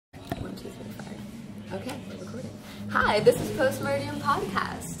Okay, we're recording. Hi, this is Post Meridian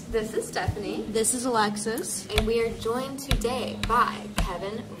Podcast. This is Stephanie. This is Alexis. And we are joined today by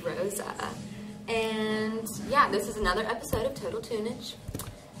Kevin, Rosa. And yeah, this is another episode of Total Tuneage.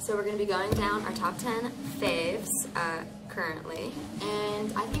 So we're going to be going down our top 10 faves currently.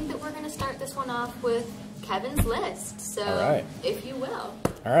 And I think that we're going to start this one off with Kevin's list. So, if you will.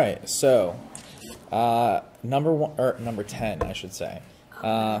 All right, so number 10, I should say.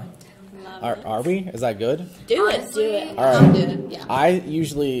 Are we? Is that good? Do it. All right. Do it. Yeah. I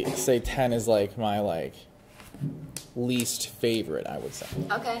usually say 10 is like my least favorite, I would say.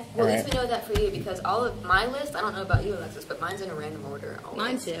 Okay. Well, at least we know that for you because all of my list, I don't know about you, Alexis, but mine's in a random order. Always.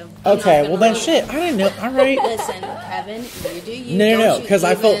 Mine too. Okay, well then shit. I didn't know. All right. Listen, Kevin, you do you. No, because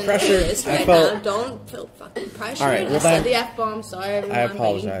I felt pressure. Don't feel fucking pressure. All right, well I said the F-bomb. Sorry, everyone. I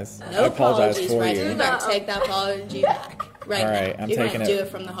apologize. No I apologize apologies, for right? you. You better take that apology back. Right. All right, now. I'm You're taking gonna it. do it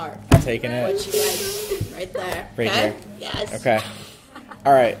from the heart. I'm taking it. What you guys, right there. Right okay? there. Yes. Okay.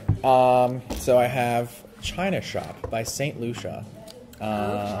 All right. So I have China Shop by St. Lucia.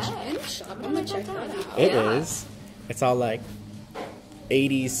 I'm gonna check that out. It is. It's all like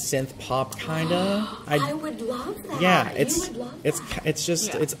 80s synth pop kinda. I would love that. Yeah, it's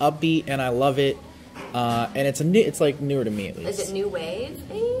just it's upbeat and I love it. And it's like newer to me at least. Is it new wave?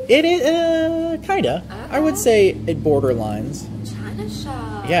 It is kinda. Okay. I would say it borderlines. China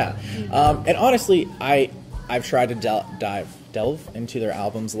Shop. Yeah. And honestly, I've tried to delve into their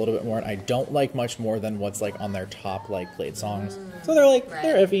albums a little bit more, and I don't like much more than what's like on their top played songs. So they're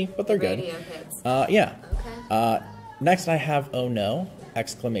they're iffy, but they're good. Radio hits. Yeah. Okay. Next I have Oh No!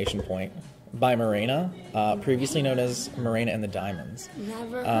 By Morena, previously known as Morena and the Diamonds.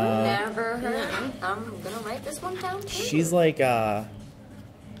 Never Never heard. I'm gonna write this one down too. She's like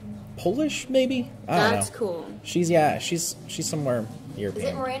Polish, maybe. I don't know. That's cool. She's somewhere Is European.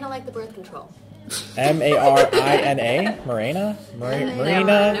 it Morena like the birth control? Marina?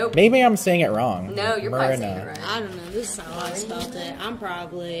 Marina? Nope. Maybe I'm saying it wrong. No, you're probably saying it right. I don't know. This is how I spelled it.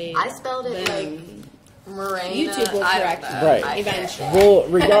 I spelled it like Morena. YouTube will correct you. Right. Eventually. Well,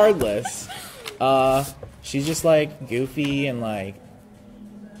 regardless, she's just like goofy and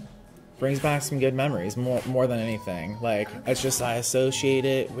brings back some good memories more than anything. It's just I associate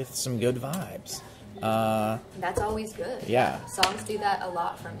it with some good vibes. That's always good. Yeah. Songs do that a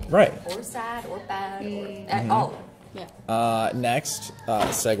lot for me. Right. Or sad, or bad, or all of them. Yeah. Next,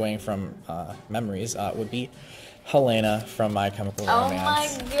 segueing from memories, would be Helena from My Chemical Romance. Oh my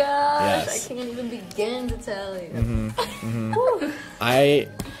gosh! Yes. I can't even begin to tell you.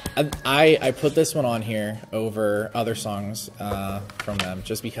 I put this one on here over other songs from them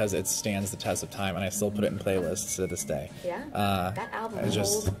just because it stands the test of time, and I still put it in playlists to this day. Yeah. That album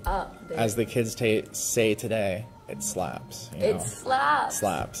just, holds up. Dude. As the kids say today, it slaps. It slaps.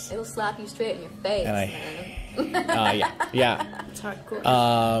 Slaps. It'll slap you straight in your face. And yeah. It's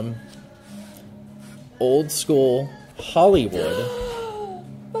hardcore. Old school Hollywood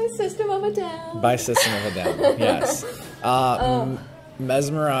By System of a Down. by System of a Down. Yes.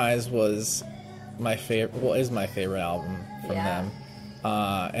 Mesmerize was my favorite. Well, is my favorite album from them,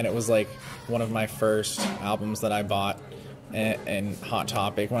 and it was one of my first albums that I bought in Hot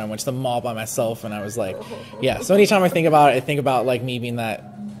Topic when I went to the mall by myself, and I was yeah. So anytime I think about it, I think about me being that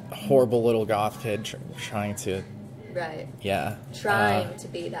horrible little goth kid trying to. Right. Yeah. Trying to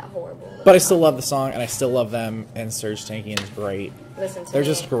be that horrible. But I still love the song, and I still love them. And Serge Tankian is great. Listen to They're me.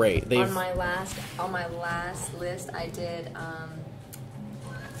 just great. On my last list, I did.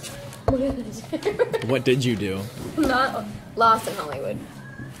 What did you do? Not Lost in Hollywood.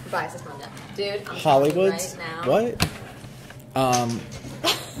 By System of a Down. Dude, I'm Hollywood's right now. what?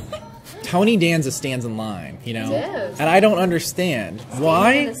 Tony Danza stands in line, Dude. and I don't understand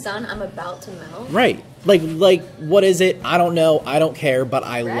why. In the sun, I'm about to melt. Right, what is it? I don't know. I don't care, but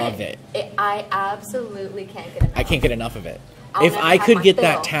I love it. I absolutely can't get enough. I can't get enough of it. I'll If never I have could my get fill.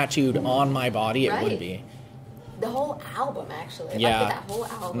 that tattooed on my body, it would be. The whole album, actually. If I Yeah. get that whole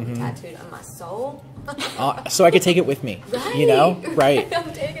album tattooed on my soul. So I could take it with me. Right. Right.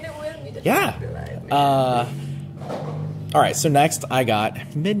 I'm taking it with me. To Yeah. All right, so next I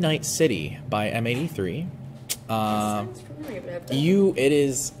got Midnight City by M83.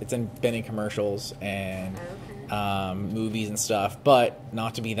 It's been in commercials and movies and stuff, but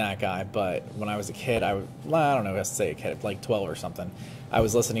not to be that guy. But when I was a kid, I don't know, let's say a kid, 12 or something. I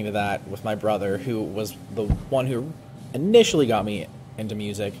was listening to that with my brother, who was the one who initially got me into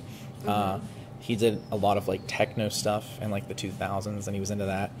music. He did a lot of techno stuff in the 2000s, and he was into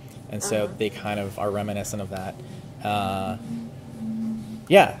that. And so they kind of are reminiscent of that.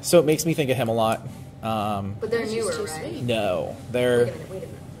 Yeah, so it makes me think of him a lot. But they're newer, right? No, they're... Wait a minute.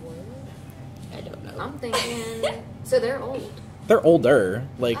 I don't know. I'm thinking. So they're old. They're older,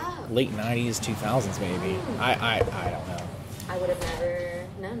 like Oh. late 90s, 2000s maybe. I don't know. I would have never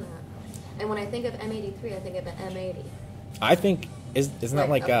known that. And when I think of M83, I think of an M80. I think isn't that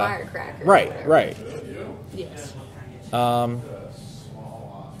like a firecracker? or right, whatever. right. Yes.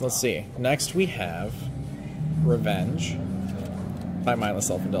 Let's see. Next we have Revenge by Mindless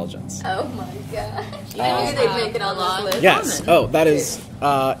Self-Indulgence. Oh my gosh. I knew they'd make it on this list. Yes. Oh, that is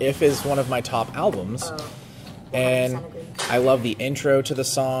If is one of my top albums. Oh, 100% And agree. I love the intro to the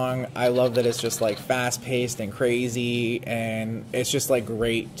song. I love that it's just like fast paced and crazy, and it's just like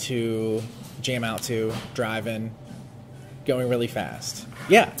great to jam out to, driving, going really fast.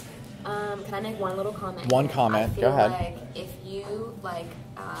 Yeah. Can I make one little comment? One here? comment. I feel Go ahead. Like if you like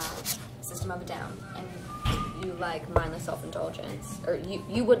System of a Down and you like Mindless Self-Indulgence, or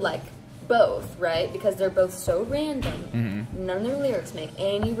you would like both, right? Because they're both so random. None of their lyrics make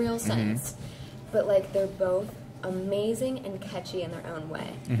any real sense. But like they're both amazing and catchy in their own way.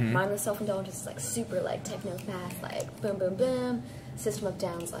 Mindless Self-Indulgence is like super like techno fast, like boom boom boom. System of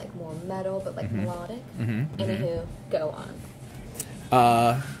Down's like more metal but like melodic. Anywho, go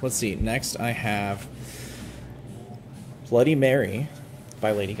on. Let's see. Next I have Bloody Mary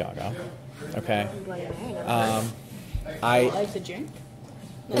by Lady Gaga. Okay. Bloody Mary, never I Like the drink?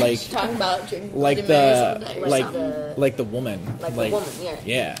 like Talking about drink. like Bloody Marys the all day or like something. like the woman. Like the woman,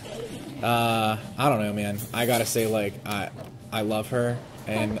 yeah. Yeah. I don't know, man. I gotta say, like, I love her,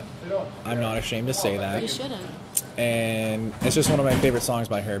 and I'm not ashamed to say You that. shouldn't. And it's just one of my favorite songs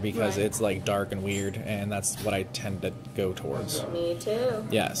by her because Right. it's like dark and weird, and that's what I tend to go towards. Me too.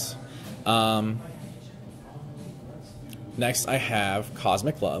 Yes. Next, I have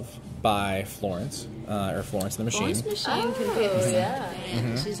Cosmic Love by Florence, or Florence and the Machine. Florence Machine can be Oh, yeah.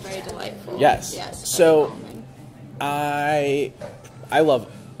 and she's very delightful. Yes. Yes. So- very calming.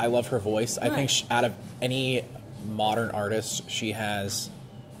 I love her voice. I think out of any modern artist, she has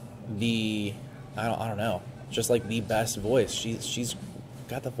the I don't know, just like the best voice. She's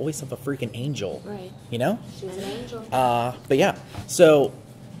got the voice of a freaking angel. Right. You know? She's an angel. But yeah. So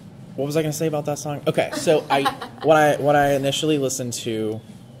what was I going to say about that song? Okay, so when I initially listened to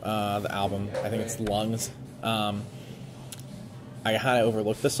the album, I think it's Lungs. I kind of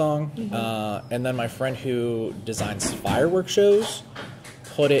overlooked the song, and then my friend who designs fireworks shows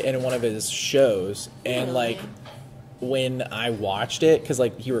put it in one of his shows, and like when I watched it, because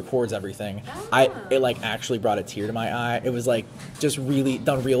like he records everything, it like actually brought a tear to my eye. It was like just really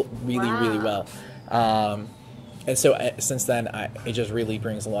done really well. And so since then, it just really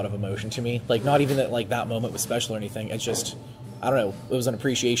brings a lot of emotion to me. Like not even that like that moment was special or anything. It's just I don't know. It was an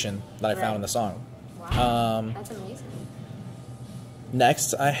appreciation that I found in the song. Wow. That's amazing.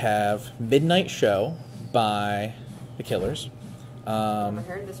 Next, I have Midnight Show by The Killers. Never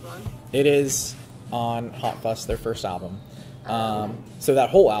heard this one. It is on Hot Fuss, their first album. So that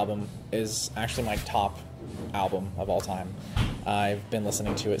whole album is actually my top album of all time. I've been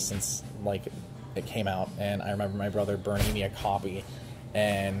listening to it since like it came out, and I remember my brother burning me a copy,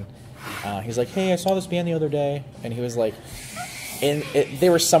 and he's like, "Hey, I saw this band the other day," and he was like, they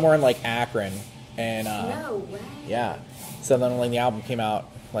were somewhere in like Akron, and No way. yeah. So then when the album came out,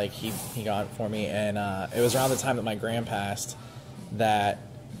 like he got it for me, and it was around the time that my grand passed that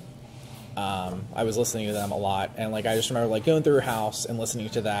I was listening to them a lot, and like I just remember like going through her house and listening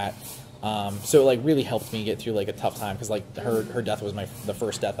to that. So it like really helped me get through like a tough time because like her death was the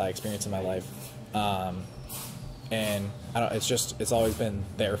first death I experienced in my life, and it's always been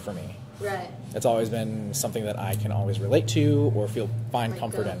there for me. Right. It's always been something that I can always relate to or find Like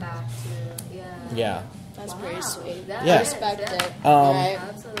comfort going in. back to, yeah. Yeah. That's pretty sweet. That Yeah. is, Respect yeah. it. Right.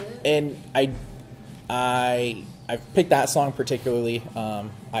 Absolutely. And I picked that song particularly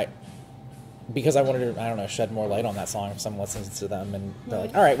because I wanted to, I don't know, shed more light on that song if someone listens to them and they're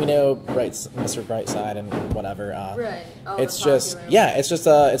like, all right, we know Mr. Brightside and whatever. Right. Oh, It's the just, popular yeah, it's just,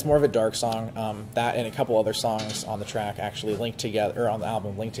 it's more of a dark song. That and a couple other songs on the track actually linked together, or on the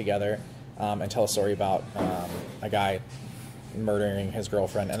album linked together, and tell a story about a guy murdering his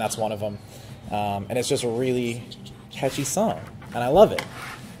girlfriend, and that's one of them. And it's just a really catchy song, and I love it.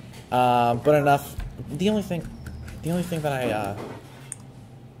 But enough. The only thing that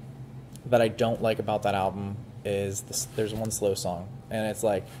I don't like about that album is there's one slow song, and it's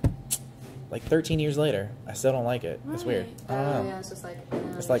like 13 years later, I still don't like it. It's weird. I don't know. Yeah, it's just like.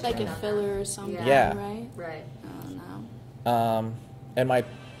 It's like- Like a filler or something, Yeah. right? Right. I don't know. And my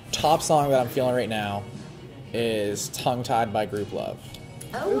top song that I'm feeling right now is Tongue Tied by Group Love.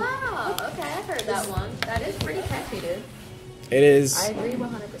 Oh wow. Okay, I've heard that one. That is pretty catchy, dude. It is. I agree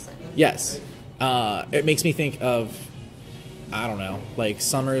 100%. Yes. It makes me think of, I don't know, like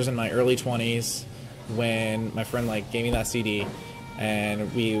summers in my early 20s, when my friend like gave me that CD,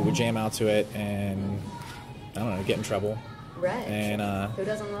 and we would jam out to it, and I don't know, get in trouble. Right. And who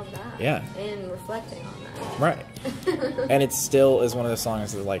doesn't love that? Yeah. And reflecting on that. Right. And it still is one of the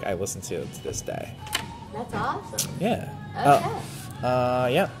songs that like I listen to this day. That's awesome. Yeah.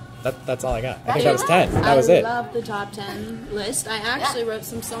 Okay. Yeah. That's all I got. I think that was 10. That was it. I love the top 10 list. I actually wrote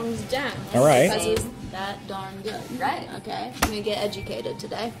some songs down. All right. Because he's that darn good. Right. Okay. I'm going to get educated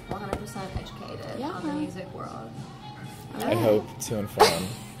today. 100% educated on the music world. I hope to inform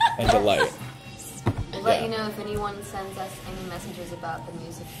and delight. We'll let you know if anyone sends us any messages about the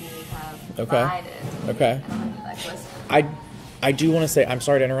music we have Okay. provided. Okay. And I'll be like, listen. I do want to say, I'm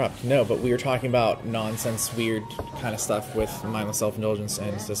sorry to interrupt. No, but we were talking about nonsense, weird kind of stuff with Mindless Self-Indulgence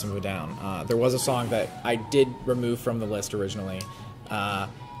and System of a Down. There was a song that I did remove from the list originally that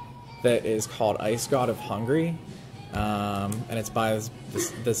is called Ice God of Hungary. And it's by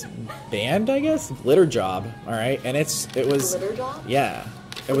this band, I guess, Glitter Job. All right, and it was Glitter Job? Yeah,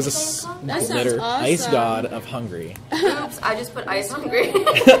 it was That sounds glitter awesome. Ice God of Hungry. Oops, I just put Ice Hungry.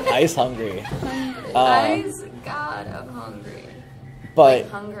 Ice Hungry. Ice God of Hungry. But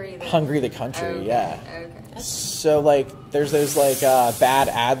Like Hungry the Country, okay. yeah. Okay. So like, there's those like bad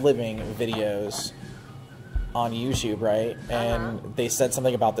ad-libbing videos on YouTube, right? And they said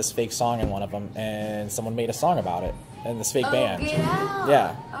something about this fake song in one of them, and someone made a song about it, and this fake band. Get Out.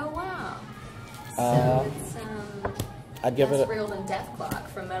 Yeah. Oh wow. So it's I'd give it less a real than Death Clock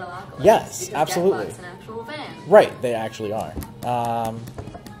from Metalocalypse. Yes, because absolutely. Death Clock's an actual band. right. They actually are.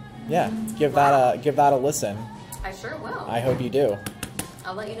 Yeah, give that a listen. I sure will. I hope you do.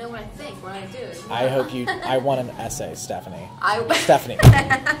 I'll let you know what I think when I do. I hope you. I want an essay, Stephanie. Stephanie.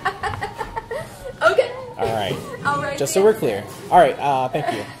 Okay. All right. I'll write Just the so we're essay. clear. All right.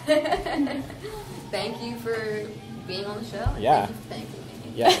 Thank you. Thank you for being on the show. And Yeah. Thank you for thanking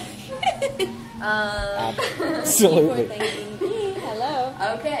me. Yeah. Before Absolutely. thanking me. Hello.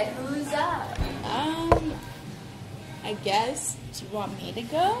 Okay, who's up? I guess, do you want me to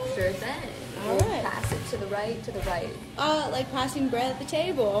go? Sure thing. All We'll right. pass it to the right, Like passing bread at the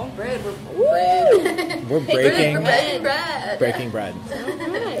table. Bread, we're We're breaking bread. breaking bread.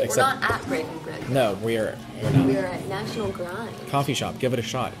 Alright. We're Except not at breaking bread. no, we're not. We are at National Grind. Coffee shop. Give it a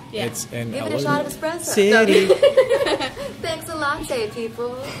shot. Yeah. It's in Give it a Ellwood shot of espresso. City. Thanks a latte,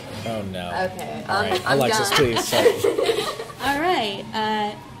 people. Oh no. Okay. All right, I'm Alexis, done. please. Sorry. Alright,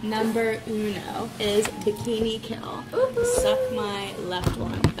 number uno is Bikini Kill. Suck my left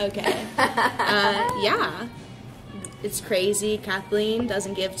one. Okay. Yeah. It's crazy. Kathleen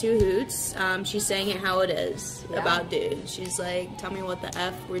doesn't give two hoots. She's saying it how it is about dudes. She's like, tell me what the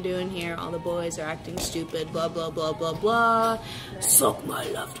F we're doing here. All the boys are acting stupid, blah, blah, blah, blah, blah. Suck my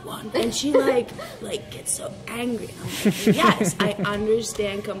left one. And she like gets so angry. I'm like, yes, I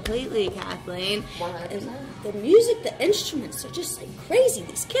understand completely, Kathleen. 100%. And the music, the instruments are just like crazy.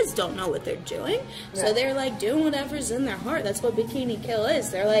 These kids don't know what they're doing. So they're like doing whatever's in their heart. That's what Bikini Kill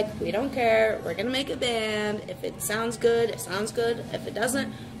is. They're like, we don't care. We're going to make a band. If it sounds good, it sounds good. If it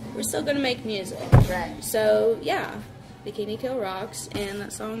doesn't, we're still going to make music. Right. So, yeah. Bikini Kill rocks. And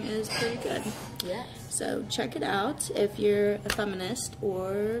that song is pretty good. Yes. So check it out if you're a feminist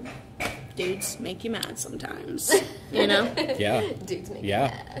or dudes make you mad sometimes. You know? Yeah. Dudes make me Yeah.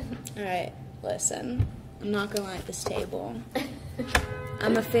 mad. Alright, listen. I'm not gonna lie at this table.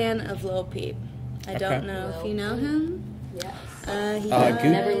 I'm a fan of Lil Peep. I don't know if you know him. Yes. He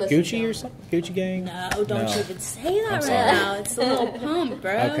never listened to Gucci him. or something? Gucci Gang? No, don't No. you even say that I'm right sorry. now. It's a little pump,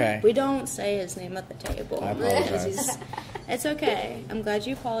 bro. Okay. We don't say his name at the table. I because apologize. It's okay. I'm glad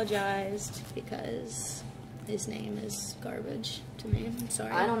you apologized because his name is garbage to me. I'm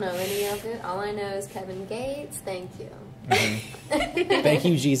sorry. I don't know any of it. All I know is Kevin Gates. Thank you. Thank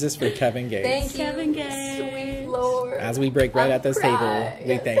you, Jesus, for Kevin Gates. Thank you, Kevin Gates. sweet Lord. As we break bread I'm at this crying. table,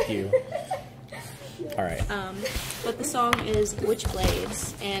 we thank you. All right. But the song is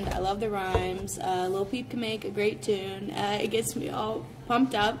Witchblades, and I love the rhymes. Lil Peep can make a great tune. It gets me all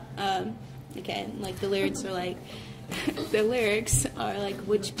pumped up. Okay, like the lyrics are like,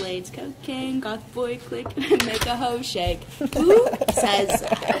 Witchblades, cocaine, goth boy click, make a hoe shake. Who says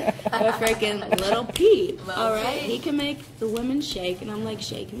that? A freaking Lil Peep. All right, he can make the women shake, and I'm like,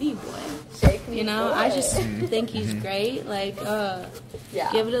 shake me, boy. Shake me, You know, boy. I just think he's great. Like,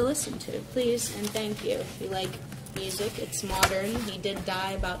 Yeah. give it a listen to, please, and thank you. If you like music, it's modern. He did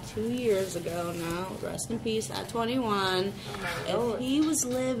die about 2 years ago now. Rest in peace at 21. If he was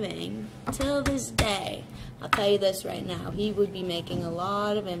living till this day, I'll tell you this right now, he would be making a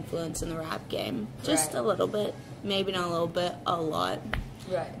lot of influence in the rap game. Just Right. a little bit. Maybe not a little bit, a lot.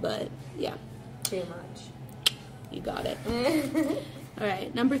 Right. But, yeah, Too much. you got it. All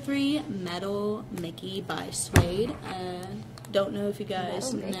right, number 3, Metal Mickey by Suede. Don't know if you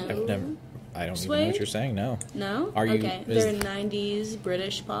guys know. I don't Suede? even know what you're saying. No. No? Are you? Okay, they're 90s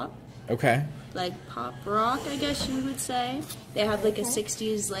British pop. Okay. Like pop rock, I guess you would say. They have like a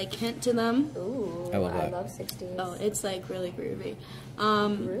 60s like hint to them. Ooh, I love that. I love 60s. Oh, it's like really groovy.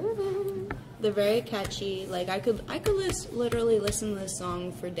 Groovy. They're very catchy. Like I could literally listen to this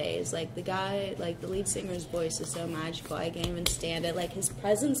song for days. Like the guy, like the lead singer's voice is so magical. I can't even stand it. Like his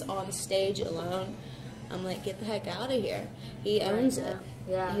presence on stage alone, I'm like, get the heck out of here. He owns it.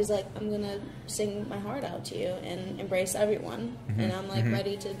 Yeah. He's like, I'm gonna sing my heart out to you and embrace everyone. And I'm like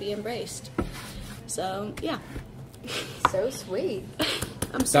ready to be embraced. So yeah. So sweet.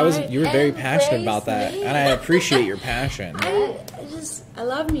 I'm sorry. You were very And passionate about that, praise me. and I appreciate your passion. I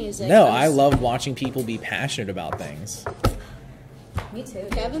love music. No, I love watching people be passionate about things. Me too.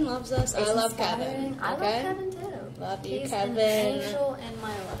 Kevin loves us. I love Kevin. I love Okay? Kevin too. Love you, He's Kevin. an angel in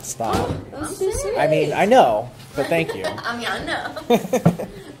my life. Stop. That's too sweet. I mean, I know, but thank you. I mean, I know.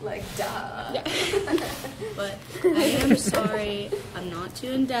 Like, duh. Yeah. But I am sorry. I'm not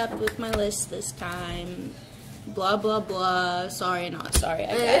too in depth with my list this time. Blah blah blah. Sorry, not sorry.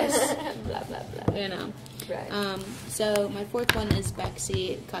 I guess. Blah, blah, blah. You know. Right. So my 4th one is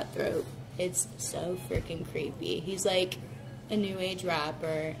Bexy Cutthroat. It's so freaking creepy. He's like a new age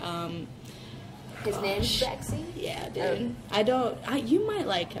rapper. His name's Bexy? Yeah, dude. You might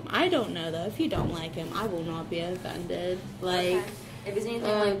like him. I don't know though. If you don't like him, I will not be offended. Like, Okay. If it's anything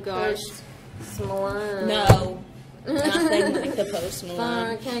oh like gosh, Post Malone. no, nothing like the Post Sorry,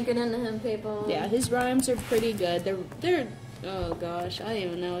 Malone. can't get into him, people. Yeah, his rhymes are pretty good. They're. Oh gosh, I don't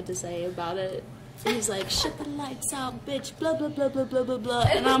even know what to say about it. He's like, shut the lights out, bitch, blah, blah, blah, blah, blah, blah, blah.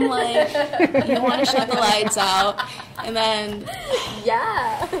 And I'm like, you want to shut the lights out? And then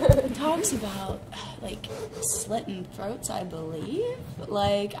Yeah. he talks about, like, slitting throats, I believe.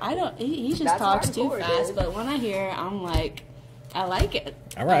 Like, I don't, he just That's talks too hardcore, fast. dude. But when I hear it, I'm like, I like it.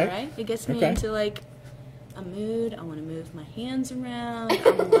 All right. It gets me Okay. into, like, a mood. I want to move my hands around.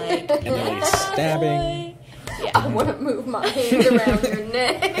 I'm like, And then he's stabbing. yeah. I want to move my hands around your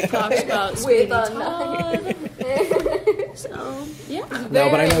neck. Talks about With Sweeney a Todd. So, yeah. No,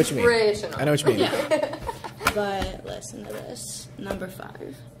 but I know what you mean. Very inspirational. I know what you mean. Yeah. But listen to this. Number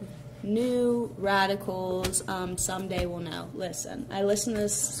 5. New Radicals, Someday We'll Know. Listen, I listened to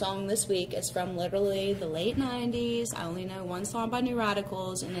this song this week. It's from literally the late 90s. I only know one song by New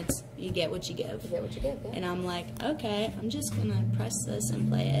Radicals, and it's You Get What You Give. You get what you get, yeah. And I'm like, okay, I'm just gonna press this and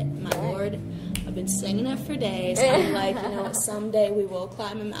play it. My lord, I've been singing it for days. I'm like, you know what, someday we will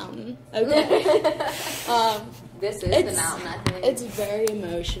climb a mountain. Okay. This is the mountain, I think. It's very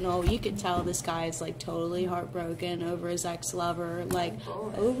emotional. You could tell this guy is like totally heartbroken over his ex-lover. Like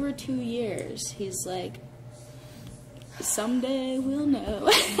over 2 years, he's like, someday we'll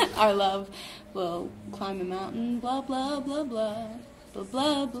know. Our love will climb a mountain. Blah blah blah blah blah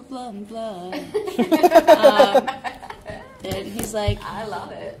blah blah blah blah. And he's like, I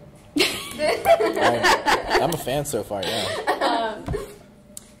love it. I'm a fan so far, yeah.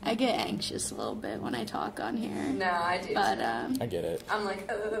 I get anxious a little bit when I talk on here. No, I do. But I get it. I'm like,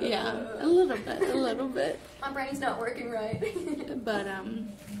 yeah, a little bit. My brain's not working right. But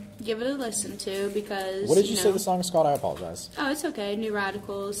give it a listen to because. What did you say know, the song is called? I apologize. Oh, it's okay. New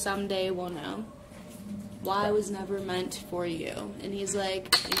Radicals, Someday We'll Know. Why was never meant for you. And he's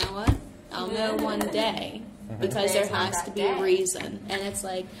like, you know what? I'll know one day. Because there has to be a reason. And it's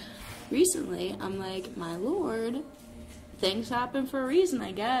like, recently, I'm like, my lord, things happen for a reason,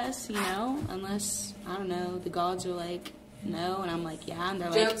 I guess, you know? Unless, I don't know, the gods are like, no. And I'm like, yeah. And they're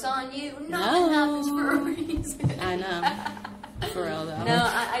like, Joke's on you. Nothing happens for a reason. I know. For real, though. No,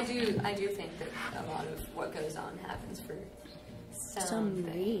 I do think that a lot of what goes on happens for Some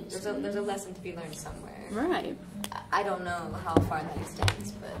reason. There's a lesson to be learned somewhere. Right. I don't know how far that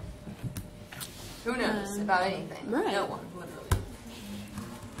extends, but who knows about anything? Right. No one, literally.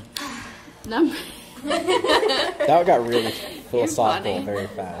 Number. That got really philosophical funny. very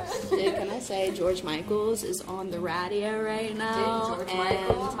fast. Dude, can I say George Michaels is on the radio right now, George and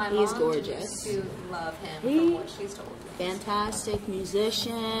Michael, my he's mom gorgeous. used to love him He- from what she's told me. Fantastic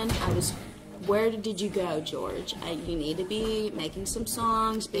musician. Where did you go, George? You need to be making some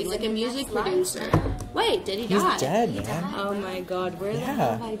songs, being He's like a in the music next life, producer. man. Wait, did he He's die? dead, man. Oh my God, where the Yeah.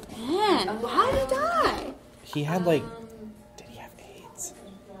 hell have I been? How did he die? He had like, did he have AIDS?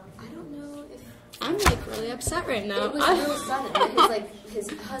 I don't know if I'm like really upset right now. it was real sudden. But his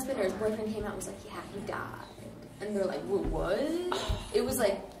husband or his boyfriend came out and was like, yeah, he died. And they're like, what? It was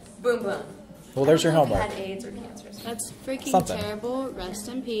like, boom, boom. Well, there's your I don't know if homework. he had AIDS or cancer. That's freaking Something. terrible. Rest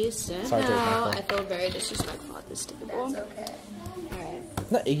in peace. Sorry, No, George Michael. I feel very disrespectful at this table. That's okay. Alright.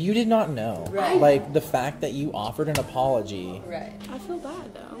 No, you did not know. Right. Like, the fact that you offered an apology. Right. I feel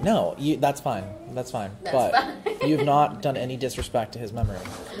bad though. No, that's fine. That's fine. But you have not done any disrespect to his memory.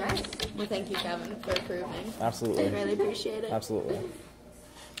 Right. Well, thank you, Kevin, for approving. Absolutely. I really appreciate it. Absolutely.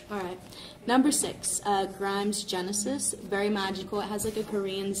 All right. Number 6, Grimes Genesis. Very magical. It has like a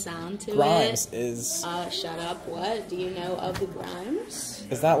Korean sound to Grimes it. is... Shut up. What? Do you know of the Grimes?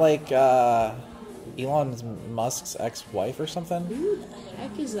 Is that like Elon Musk's ex-wife or something? Who the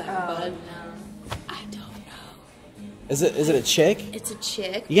heck is that, bud? No. I don't know. Is it a chick? It's a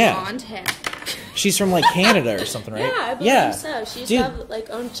chick. Yeah. Blonde hair. She's from like Canada or something, right? Yeah, I believe so. She used to Dude. have like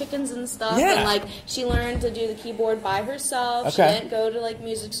own chickens and stuff, Yeah. and like she learned to do the keyboard by herself. Okay. She didn't go to like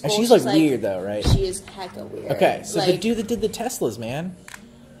music school. And she's like weird though, right? She is hecka weird. Okay, so the like, dude that did the Teslas, man.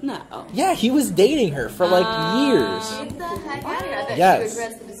 No. Yeah, he was dating her for like years. Get the heck out of here. I bet Yes. she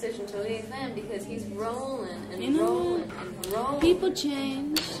regrets the decision to leave him because he's rolling and You know rolling and rolling. People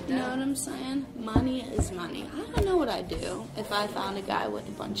change. You know what I'm saying? Money is money. I don't know what I'd do if I found a guy with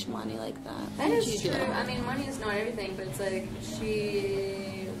a bunch of money like that. That What would is you true. do? I mean, money is not everything, but it's like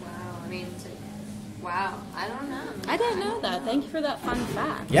wow. I mean, it's like, wow. I don't know. I didn't know that. Thank you for that fun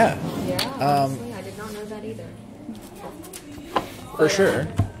fact. Yeah, Yeah, honestly, I did not know that either. for sure.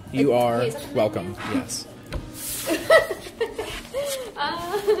 You are Is that welcome. Yes.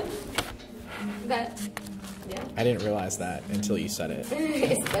 That, yeah. I didn't realize that until you said it.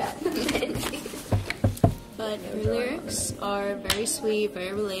 Is that the Mendy? But her lyrics are very sweet,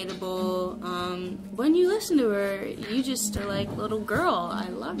 very relatable. When you listen to her, you just are like, little girl, I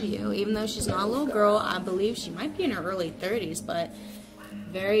love you. Even though she's not a little girl, I believe she might be in her early 30s, but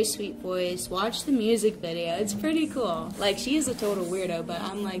very sweet voice. Watch the music video. It's pretty cool. Like, she is a total weirdo, but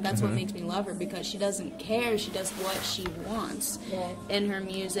I'm like, that's what makes me love her, because she doesn't care. She does what she wants Right. in her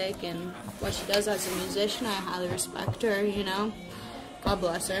music, and what she does as a musician, I highly respect her, you know? God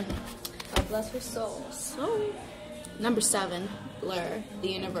bless her. God bless her soul. So, number 7, Blur, the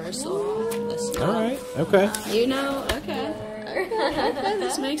Universal listener. All right. Okay. You know, okay. Okay,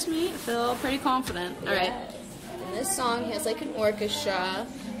 this makes me feel pretty confident. All right. And this song has like an orchestra,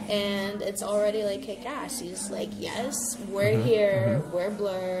 and it's already like kick-ass. He's like, yes, we're here, we're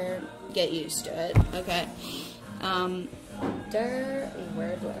Blur, get used to it. Okay.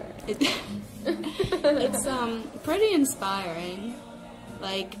 We're Blur. It's pretty inspiring.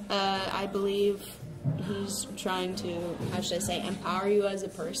 Like, I believe he's trying to, how should I say, empower you as a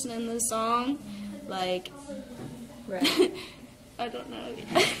person in this song. Like, Right. I don't know.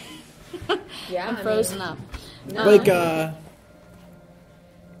 Yeah, I'm frozen up. Like, I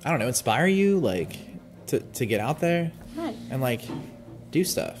don't know, inspire you, like, to get out there Right. and, like, do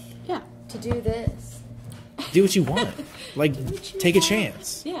stuff. Yeah. To do this. Do what you want. Like, take a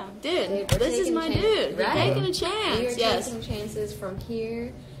chance. Yeah, dude, We're this is taking my chances, dude. We're right? taking a We are chance. Yes. taking chances from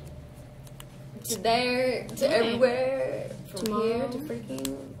here to there to everywhere. From Tomorrow. here to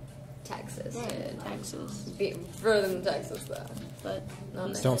freaking Texas. Right, Dude. Texas. Be further than Texas, though. But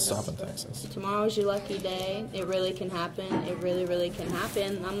Don't stop in Texas. tomorrow's your lucky day. It really can happen. It really, really can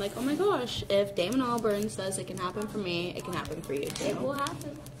happen. And I'm like, oh my gosh, if Damon Albarn says it can happen for me, it can happen for you too. It will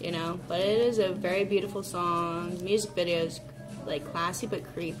happen. You know, but it is a very beautiful song. The music video is like classy but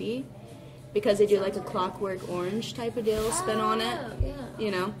creepy, because they do like a Clockwork Orange type of deal spin on it. Oh, yeah.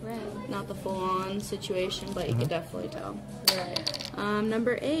 You know, Right. not the full-on situation, but you can definitely tell. Right.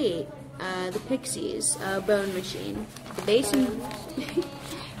 Number 8, the Pixies, Bone Machine. The bass and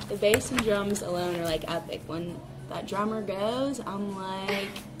the bass and drums alone are like epic. When that drummer goes, I'm like,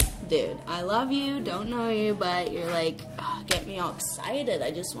 dude, I love you, don't know you, but you're like, get me all excited.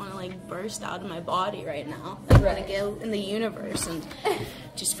 I just want to like burst out of my body right now. I want to go in the universe and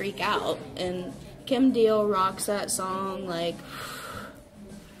just freak out. And Kim Deal rocks that song. Like,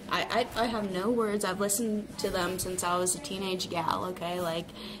 I have no words. I've listened to them since I was a teenage gal, okay? Like,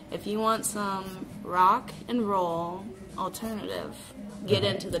 if you want some rock and roll alternative, get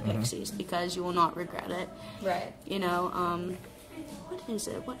into the Pixies, because you will not regret it. Right. You know, what is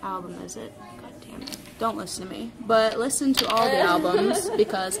it? What album is it? God damn it. Don't listen to me. But listen to all the albums,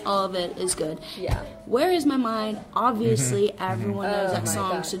 because all of it is good. Yeah. Where Is My Mind? Obviously, everyone knows Oh that my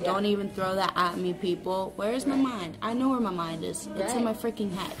song, God, so yeah. don't even throw that at me, people. Where is my mind? I know where my mind is. It's in my Right.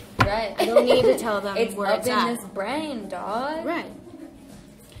 freaking head. Right. I don't need to tell them It's where up it's in at. this brain, dog. Right.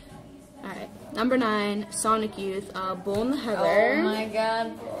 Alright. Number 9, Sonic Youth, Bull in the Heather. Oh my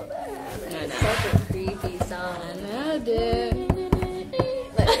god. No, no. Such a creepy song. No, dude.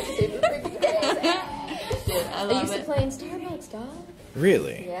 Like, super freaking crazy. Dude, I I love used to it. play in Starbucks, dog.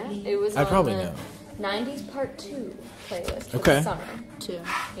 Really? Yeah. It was I on probably the know. 90s Part 2 playlist for Okay. the summer. 2.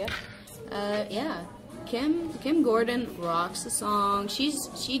 Yep. Yeah. Kim Gordon rocks the song.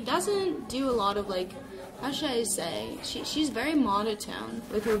 She doesn't do a lot of like, how should I say? She's very monotone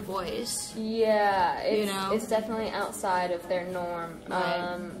with her voice. Yeah, it's it's definitely outside of their norm.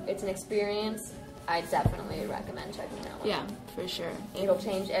 Right. It's an experience. I definitely recommend checking it out. Yeah, for sure. It'll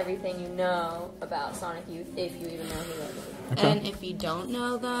change everything you know about Sonic Youth if you even know who they are. Okay. And if you don't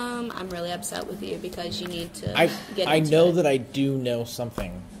know them, I'm really upset with you because you need to get I into know it. that I do know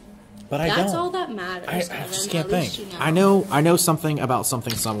something, but I don't. That's all that matters. I just Evan. can't At least think. you I know something about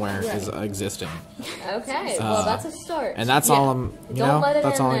something somewhere Right. is existing, Okay, well, that's a start. and that's Yeah. all I'm. Don't let it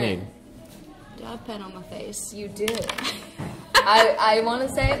That's in all I there. need. Do I have a pen on my face? You do. I want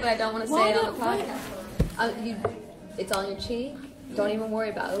to say it, but I don't want to say it on the Why? podcast. It's on your cheek. Don't even worry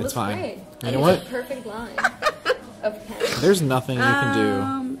about it. It It's looks fine. great. You And know it's what? a perfect line of pen. There's nothing you can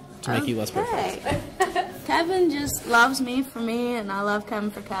do to make you less perfect. Okay. Kevin just loves me for me, and I love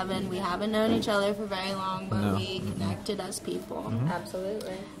Kevin for Kevin. We haven't known each other for very long, but No. we connected as people.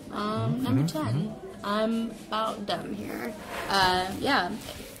 Absolutely. Number 10. I'm about done here. Yeah.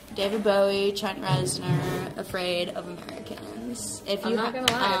 David Bowie, Trent Reznor, Afraid of Americans. If I'm you not gonna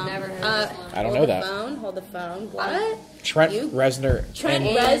lie, I've never heard this song. I don't know that. Hold the phone. What? Trent You- Reznor. Trent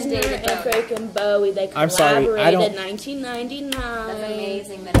and Reznor David and Bowie. freaking Bowie. They I'm sorry, collaborated I don't- in 1999. That's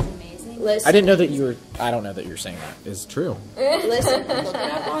amazing. That is amazing. Listen, I didn't know that you were. I don't know that you're saying that is true. Listen, look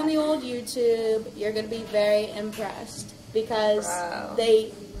it up on the old YouTube. You're gonna be very impressed because Wow.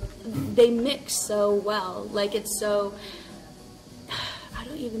 they mix so well. Like it's so. I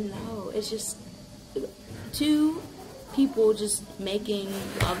don't even know. It's just two people just making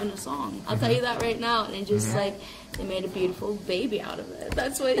love in a song. I'll tell you that right now. And it just like they made a beautiful baby out of it.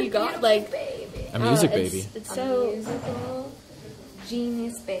 That's what you got. Like baby. A music it's- baby. It's A so musical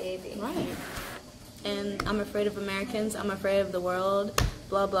genius baby. right. And I'm afraid of Americans. I'm afraid of the world.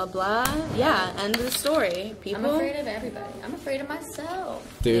 Blah blah blah. Yeah. End of the story. People. I'm afraid of everybody. I'm afraid of myself.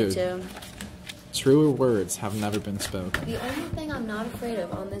 Me Dude, too. truer words have never been spoken. The only thing I'm not afraid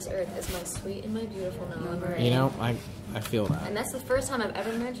of on this earth is my sweet and my beautiful Nala. You know, I feel that. And that's the first time I've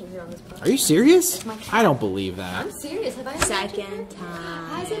ever mentioned her on this podcast. Are you serious? It's my cat. I don't beve that. I'm serious. Have I ever mentioned Second her? time.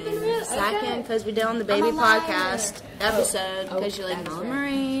 Has it been real? Second, because we did on the I'm baby a liar. podcast episode. Because you're like, that's Mama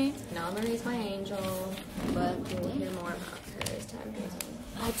right. Marie. Nala Marie's my angel, but we'll hear more about her as time goes on.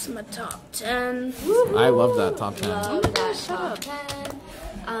 That's my top 10. I love that top 10. Love that shut top up. 10.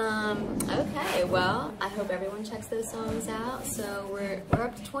 Okay, well, I hope everyone checks those songs out. So we're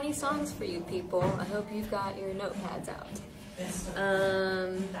up to 20 songs for you people. I hope you've got your notepads out.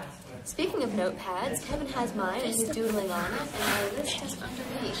 Speaking of notepads, Kevin has mine and he's doodling on it, and my list is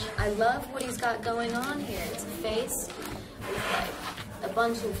underneath. I love what he's got going on here. It's a face with like a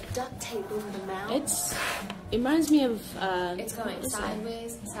bunch of duct tape over the mouth. It reminds me of. It's going what is it?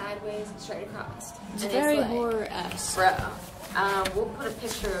 sideways, sideways, straight across. It's And very like, horror-esque. bro, we'll put a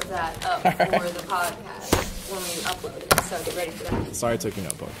picture of that up for the podcast when we upload it, so get ready for that. Sorry I took your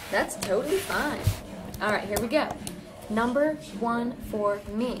notebook. That's totally fine. All right, here we go. Number 1 for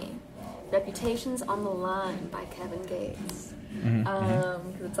me, Reputation's on the Line by Kevin Gates. Cause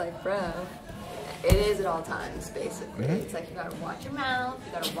it's like, bro, it is at all times, basically. It's like you gotta watch your mouth,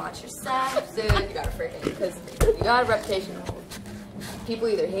 you gotta watch your steps, dude, you gotta freaking, because you got a reputation. People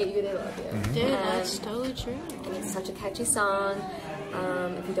either hate you or they love you. Dude, that's totally true. And it's such a catchy song.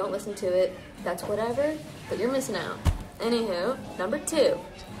 If you don't listen to it, that's whatever, but you're missing out. Anywho, number 2,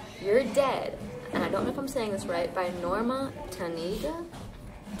 You're Dead, and I don't know if I'm saying this right, by Norma Tanega?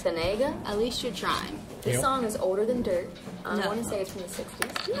 At least you're trying. This Yep. song is older than dirt. I No. want to say it's from the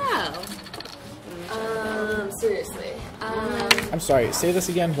 60s. No. Seriously. I'm sorry, say this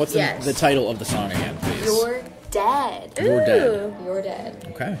again. What's Yes. the title of the song again, please? You're Dead. You're Dead. You're Dead.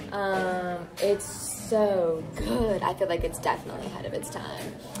 Okay. It's so good. I feel like it's definitely ahead of its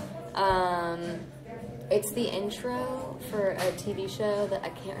time. It's the intro for a TV show that I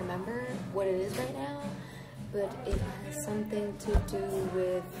can't remember what it is right now, but it has something to do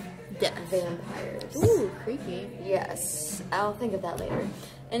with Death. vampires. Ooh, creepy. Yes, I'll think of that later.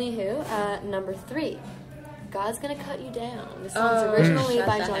 Anywho, number 3, God's Gonna Cut You Down. This song's originally shut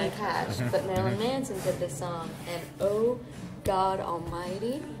by the Johnny heck Cash, but Marilyn Manson did this song, and oh God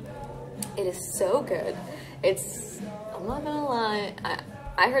Almighty, it is so good. I'm not gonna lie,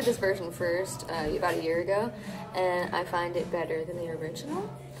 I heard this version first about a year ago, and I find it better than the original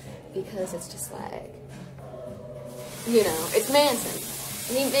because it's just like, you know, it's Manson.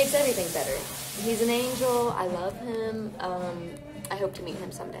 He makes everything better. He's an angel. I love him. I hope to meet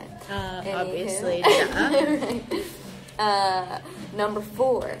him someday. Anywho. Obviously, yeah. Right. Number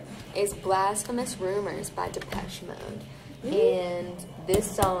 4 is Blasphemous Rumors by Depeche Mode. And this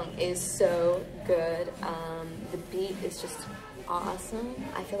song is so good. good. The beat is just awesome.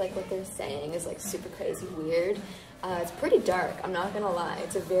 I feel like what they're saying is like super crazy weird. It's pretty dark, I'm not gonna lie.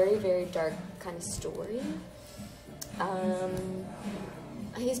 It's a very, very dark kind of story.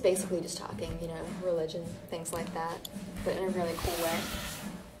 He's basically just talking, you know, religion, things like that, but in a really cool way.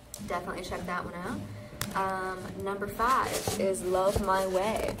 Definitely check that one out. Number 5 is Love My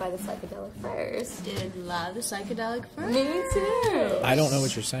Way by the Psychedelic Furs. Did love the Psychedelic Furs? Me too. I don't know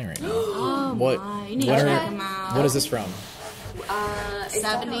what you're saying right now. Oh What? my, you need to check them out. What is this from? It's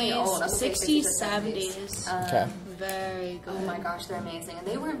definitely old. 60s, 70s. Okay. Very good. Oh my gosh, they're amazing. And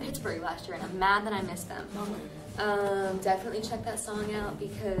they were in Pittsburgh last year, and I'm mad that I missed them. Definitely check that song out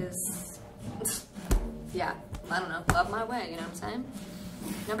because, yeah, I don't know, Love My Way, you know what I'm saying?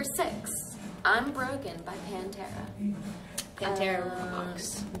 Number 6, I'm Broken by Pantera. Pantera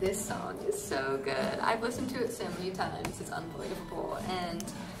rocks. This song is so good. I've listened to it so many times, it's unbelievable. And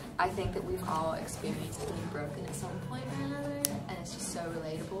I think that we've all experienced being broken at some point or another, and it's just so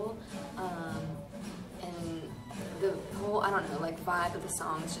relatable. And the whole, I don't know, like vibe of the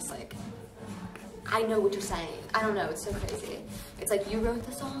song is just like, I know what you're saying. I don't know, it's so crazy. It's like you wrote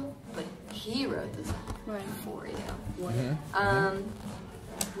the song, but he wrote the song for you.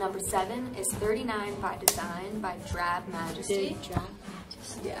 Number 7 is 39 by Design by Drab Majesty.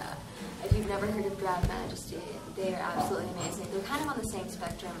 Yeah. If you've never heard of Drab Majesty, they are absolutely amazing. They're kind of on the same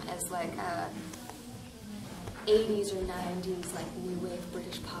spectrum as like 80s or 90s like new wave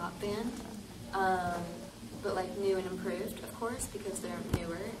British pop band. But like new and improved, of course, because they're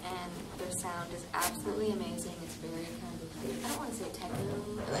newer and their sound is absolutely amazing. It's very kind of, I don't want to say techno,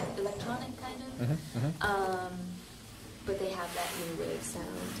 like electronic kind of. But they have that new wave sound,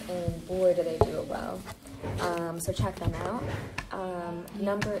 and boy, do they do it well. So check them out.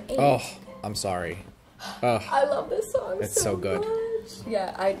 Number 8. Oh, I'm sorry. I love this song. It's so good. Much.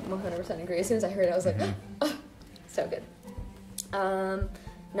 Yeah, I 100% agree. As soon as I heard it, I was like, oh, so good.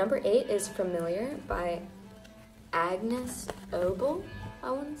 Number 8 is Familiar by Agnes Obel.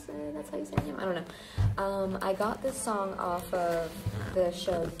 I want to say that's how you say her name. I don't know. I got this song off of the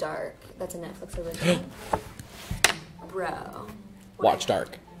show Dark. That's a Netflix original. Bro. Watch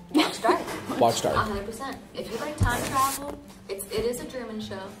Dark. Watch Dark. Watch Dark. 100%. If you like time travel, it is a German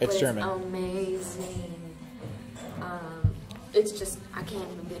show. It's German. It's amazing. It's just, I can't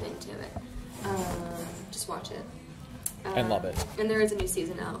even get into it. Just watch it. And love it. And there is a new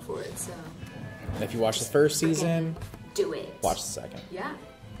season out for it, so. And if you watch the first season, do it. watch the second. Yeah.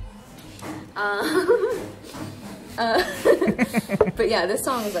 But yeah, this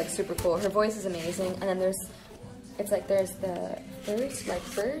song is like super cool. Her voice is amazing, and then there's the first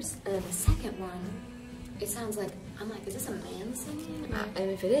verse, and then the second one, it sounds like, I'm like, is this a man singing? And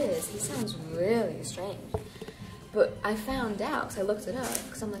if it is, he sounds really strange. But I found out, because I looked it up,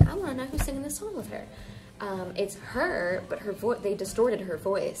 because I'm like, I want to know who's singing this song with her. It's her, but her voice, they distorted her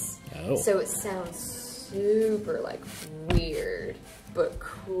voice. Oh. So it sounds super, like, weird, but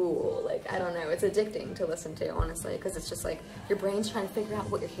cool. Like, I don't know, it's addicting to listen to, honestly, because it's just like, your brain's trying to figure out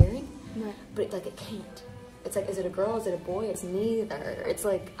what you're hearing, but like, it can't. It's like, is it a girl, is it a boy? It's neither. It's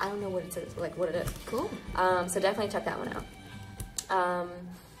like, I don't know what it is, like, what it is. Cool. So definitely check that one out.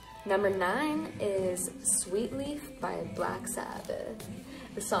 Number 9 is Sweet Leaf by Black Sabbath.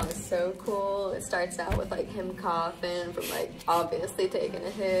 The song is so cool. It starts out with like him coughing from like obviously taking a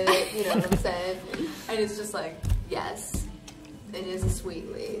hit, you know what I'm saying? And it's just like, yes, it is a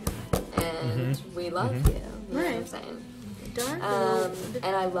sweet leaf, and we love you. You know what I'm saying?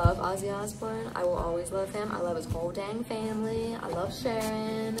 And I love Ozzy Osbourne. I will always love him. I love his whole dang family. I love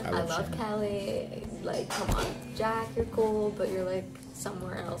Sharon. I love Sharon. Kelly. Like, come on, Jack, you're cool, but you're like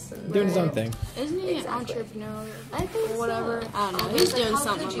somewhere else. And Doing his own thing. Isn't he Exactly. an entrepreneur? I think or whatever. So. I don't know. He's He's like, doing how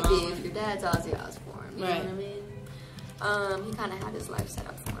something could you wrong. be if your dad's Ozzy Osbourne? You know what I mean? He kind of had his life set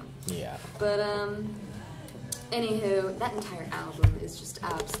up for him. Yeah. But anywho, that entire album is just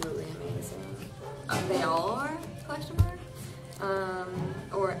absolutely amazing. They all are? Question mark.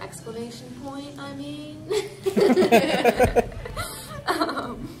 Or exclamation point, I mean.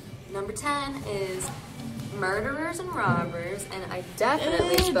 Number 10 is Murderers and Robbers, and I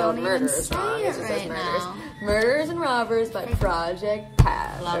definitely spelled murderers wrong. It says right murders. now. Murderers and Robbers by Project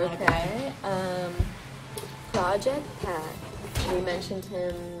Pat. Love okay. Project Pat. We mentioned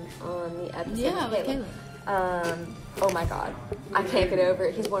him on the episode. Yeah, with with Caleb. Oh my god, I can't get over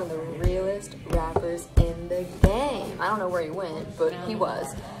it. He's one of the realest rappers in the game. I don't know where he went, but he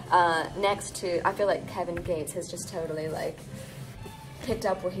was. Next to, I feel like Kevin Gates has just totally like picked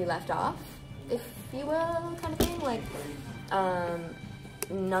up where he left off, if you will, kind of thing. Like,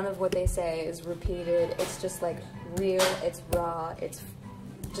 none of what they say is repeated. It's just like real, it's raw, it's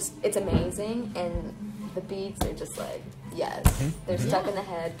just, it's amazing, and the beats are just like, yes, they're stuck in the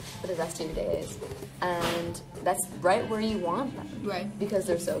head for the rest of your days, and that's right where you want them, Right. because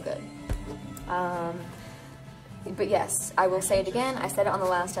they're so good. But yes, I will say it again, I said it on the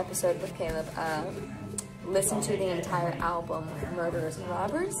last episode with Caleb, listen to the entire album, Murderers and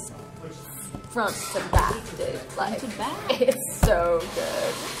Robbers, front to back, dude, like, to back. it's so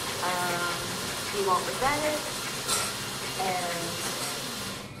good. You won't regret it, and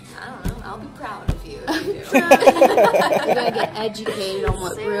I don't know, I'll be proud of you if you do. You gotta get educated on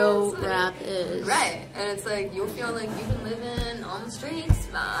what real Seriously. rap is. Right, and it's like, you'll feel like you've been living on the streets,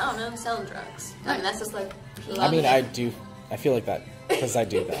 I don't know, selling drugs. I mean, that's just like, I mean, I feel like that because I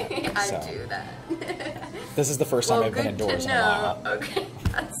do that. I So. do that. This is the first time Well, I've been good to indoors in a know. while. Okay,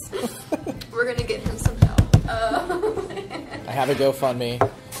 we're gonna get him some help. I have a GoFundMe.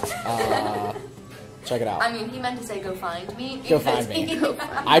 Check it out. I mean, he meant to say go find me. Go find me. because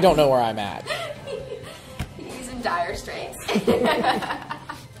I don't know where I'm at. He's in dire straits.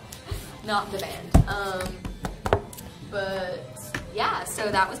 Not the band. But yeah, so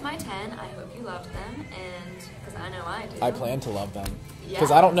that was my 10. I hope you loved them, and because I know I do. I plan to love them Yeah.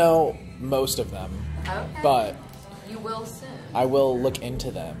 because I don't know most of them, Okay. but You will soon. I will look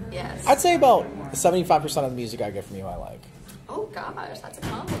into them. Yes. I'd say about 75% of the music I get from you I like. Oh gosh, that's a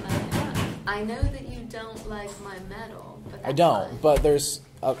compliment. Yeah. I know that you don't like my metal, but that's I don't, fine. but there's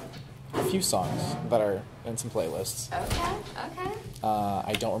a few songs that are in some playlists. Okay, okay.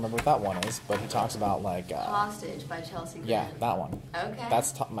 I don't remember what that one is, but he talks about like Hostage by Chelsea Grin. yeah, that one. Okay.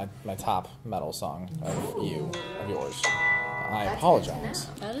 That's my top metal song of yours. I That's apologize.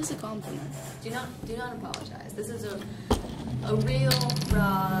 good to know. That is a compliment. Do not apologize. This is a real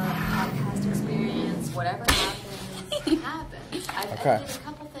raw podcast experience. Whatever happens, happens. I've Okay. edited a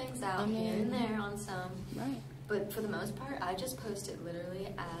couple things out here and there on some, Right. but for the most part, I just post it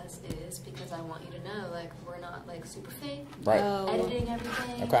literally as is because I want you to know, like, we're not like super fake. Right. Oh. Editing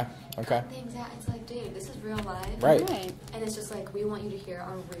everything. Okay. Okay. Cut things out. It's like, dude, this is real life. Right. Right. And it's just like we want you to hear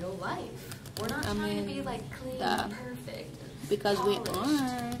our real life. We're not trying to be mean, like clean, duh. perfect, Because we polished.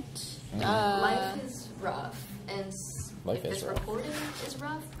 aren't. Life is rough, and Life if is this rough. recording is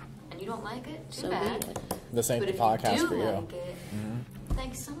rough, and you don't like it, too So bad. be it. This ain't But the if podcast you do for you. like it,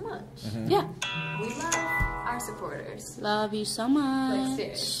 thanks so much. Yeah. We love our supporters. Love you so Like much.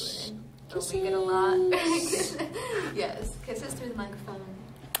 seriously, but we get a lot. Yes, kisses through the microphone.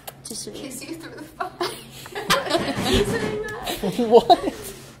 Just so Kiss you through the phone. You saying that? What?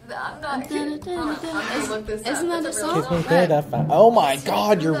 I'm not kidding. Hold on, I'm gonna look this up. Isn't that It's a real song? Oh my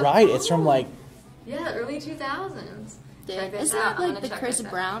God, you're right. It's from like Yeah, early 2000s. Check this Isn't out. that I'm gonna like the check Chris this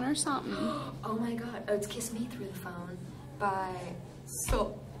out. Brown or something? Oh my God! Oh, it's "Kiss Me Through the Phone" by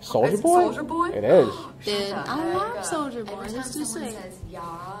Soulja is it Boy? Soulja Boy. It is. Dude, Shut I the love heck up. Soulja Boy. Every time That's too someone sick. says "ya,"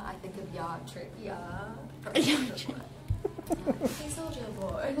 I think of "ya trick ya." Hey, Soulja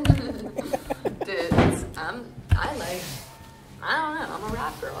Boy. Dude, I don't know. I'm a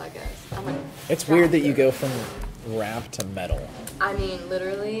rap girl, I guess. It's weird that you go from rap to metal. I mean,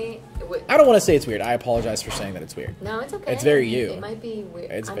 literally. I don't want to say it's weird. I apologize for saying that it's weird. No, it's okay. It's very you. It might be weird.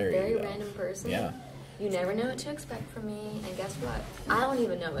 It's I'm very a very you, though. random person. Yeah. You never know what to expect from me, and guess what? I don't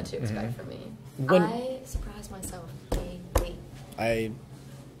even know what to expect from me. When- I surprise myself daily. I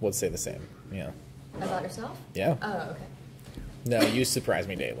would say the same. Yeah. About yourself? Yeah. Oh, okay. No, you surprise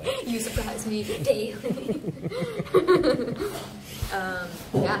me daily. You surprise me daily.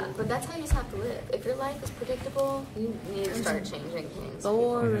 Yeah, but that's how you just have to live. If your life is predictable, you need to start changing things.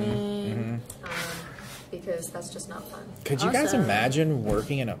 Boring. Because that's just not fun. Could you guys Also- imagine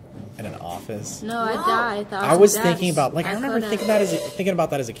working in an office? No, I'd No. die. I was thinking about I remember couldn't. thinking about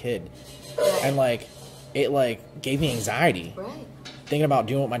that as a kid, and like it like gave me anxiety Right. thinking about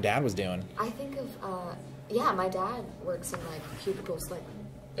doing what my dad was doing. I think of, yeah, my dad works in like cubicles, like,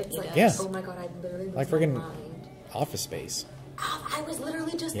 it's like, Yeah. oh my God, I literally lose Like my friggin' mind. Office Space. Oh, I was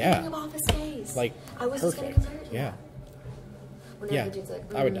literally just Yeah. thinking of Office Space. Like I was just going perfect. to compare it to Yeah. that. Whenever Yeah, the dude's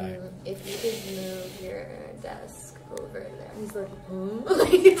like, I would die. if you could move your desk over there. He's like,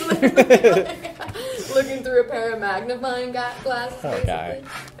 He's literally looking through a pair of magnifying glasses. Poor basically. guy.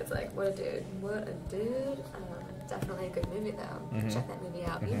 It's like, what a dude. What a dude. Definitely a good movie, though. Check that movie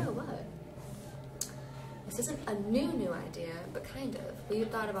out. You know what? This isn't a new idea, but kind of. We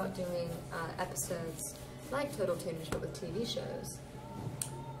thought about doing episodes like Total Tuneage, but with TV shows.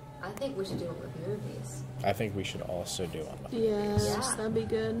 I think we should do it with movies. I think we should also do one. Yes, Yeah. that'd be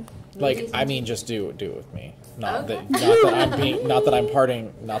good. Like Movies I and mean, just do it with me. Not Okay. that I'm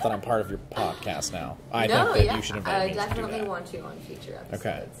part of your podcast now. I think that you should invite me to do definitely that. want you on future episodes.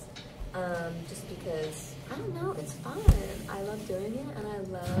 Okay. Just because I don't know. It's fun. I love doing it, and I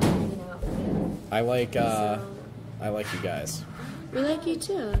love hanging out with you. I like So, I like you guys. We like you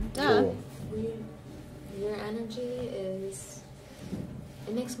too. Duh. Cool. your energy is.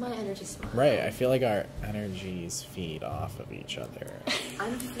 It makes my energy smile. Right. I feel like our energies feed off of each other.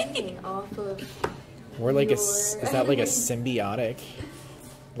 I'm feeding off of. We're like your... is that like a symbiotic?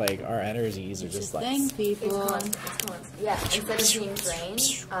 Like our energies are It's just a like thing, It's people. constant. It's constant. Yeah. Instead of being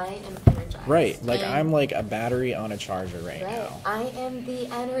drained, I am energized. right. Like And- I'm like a battery on a charger right Right. now. I am the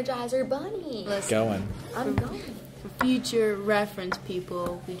Energizer Bunny. Listen, Going. I'm going. for future reference,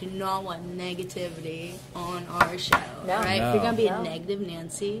 people, we do not want negativity on our show. No. Right? No. If you're gonna be No. a negative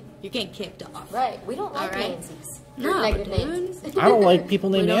Nancy, you're getting kicked off. Right. We don't like All right. Nancy's. No, Negative dude. Nancy's. I don't like people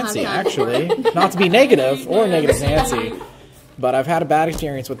named We don't have Nancy, time. actually. Not to be negative or negative Nancy, but I've had a bad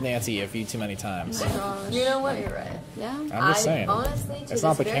experience with Nancy a few too many times. You know what? You're right. Yeah. I'm just saying. Honestly, to It's this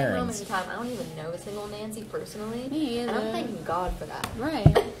not the very Karens. moment in time, I don't even know a single Nancy personally. Me And I'm either. thanking God for that.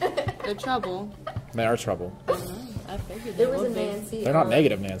 Right. They're trouble. They are trouble. I know. I figured There they was a would be. Nancy. They're not on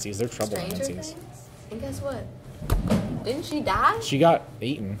negative Nancy's, they're trouble Stranger Nancy's. Things. And guess what? Didn't she die? She got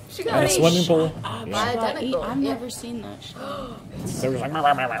eaten She got at a eaten. swimming pool. By Yeah. a identical. I've Yeah. never seen that show. They were just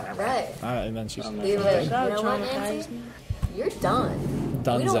like, Right. and then she's We like, you That know what, traumatized Nancy? me. You're done. We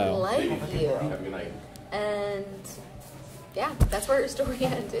Dunzo. don't like you. And yeah, that's where her story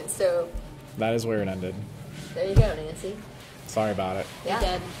ended. So That is where it ended. there you go, Nancy. Sorry about it. Yeah.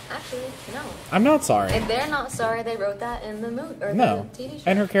 dead. Actually, no. I'm not sorry. If they're not sorry, they wrote that in the movie or No. the TV show.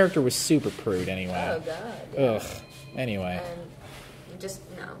 And her character was super prude Oh anyway. God. Yeah. Ugh. Anyway. And just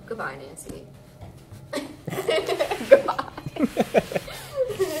no. Goodbye, Nancy. Goodbye.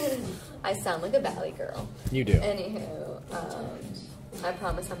 I sound like a valley girl. You do. Anywho, I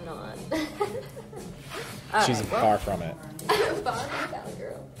promise I'm not. All She's right, far from it. far from a valley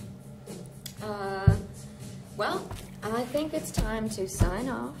girl. Well, I think it's time to sign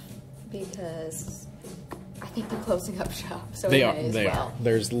off because I think they're closing up shop. So They we are. may as They well. are.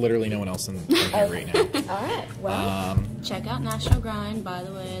 There's literally no one else in here right now. All right. Well, Check out National Grind, by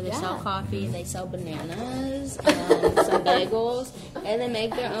the way. They sell Yeah. coffee, they sell bananas, some bagels, and they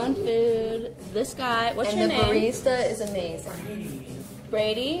make their own food. This guy, what's and your the name? barista is amazing.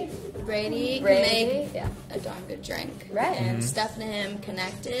 Brady. Brady can Brady, make yeah. a darn good drink. Right. And Steph and him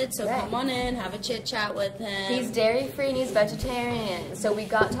connected, so Right. come on in, have a chit chat with him. He's dairy free and he's vegetarian. So we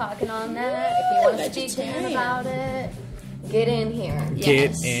got talking on that. If you want to speak to him Vegetarian. about it, get in here.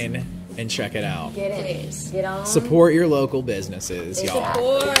 Yes. Get in and check it out. Get in. Please. Get on. Support your local businesses, y'all.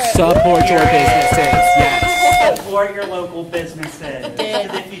 Support. Support your businesses. Yes. Support your local businesses.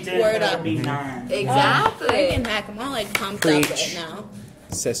 Because if you didn't, Word there up. would be none. I Exactly. can hack them all like pumped up Preach. right now.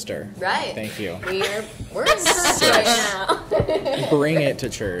 Sister. Right. Thank you. We're in church right now. Bring it to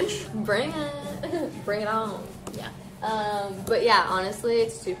church. Bring it. Bring it on. Yeah. But yeah, honestly,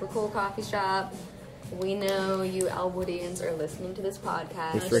 it's a super cool coffee shop. We know you Ellwoodians are listening to this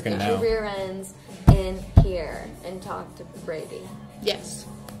podcast. We freaking Get know. your rear ends in here and talk to Brady. Yes.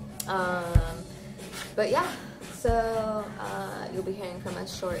 But yeah, so you'll be hearing from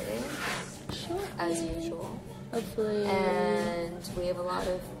us shortly, Sure. as usual. Hopefully. And we have a lot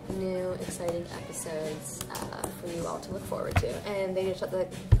of new, exciting episodes for you all to look forward to. And they just shut the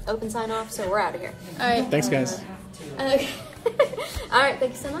open sign off, so we're out of here. All right. Thanks, guys. Okay. All right,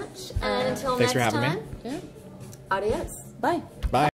 thank you so much. And until Thanks next for having time, me. Yeah. adios. Bye.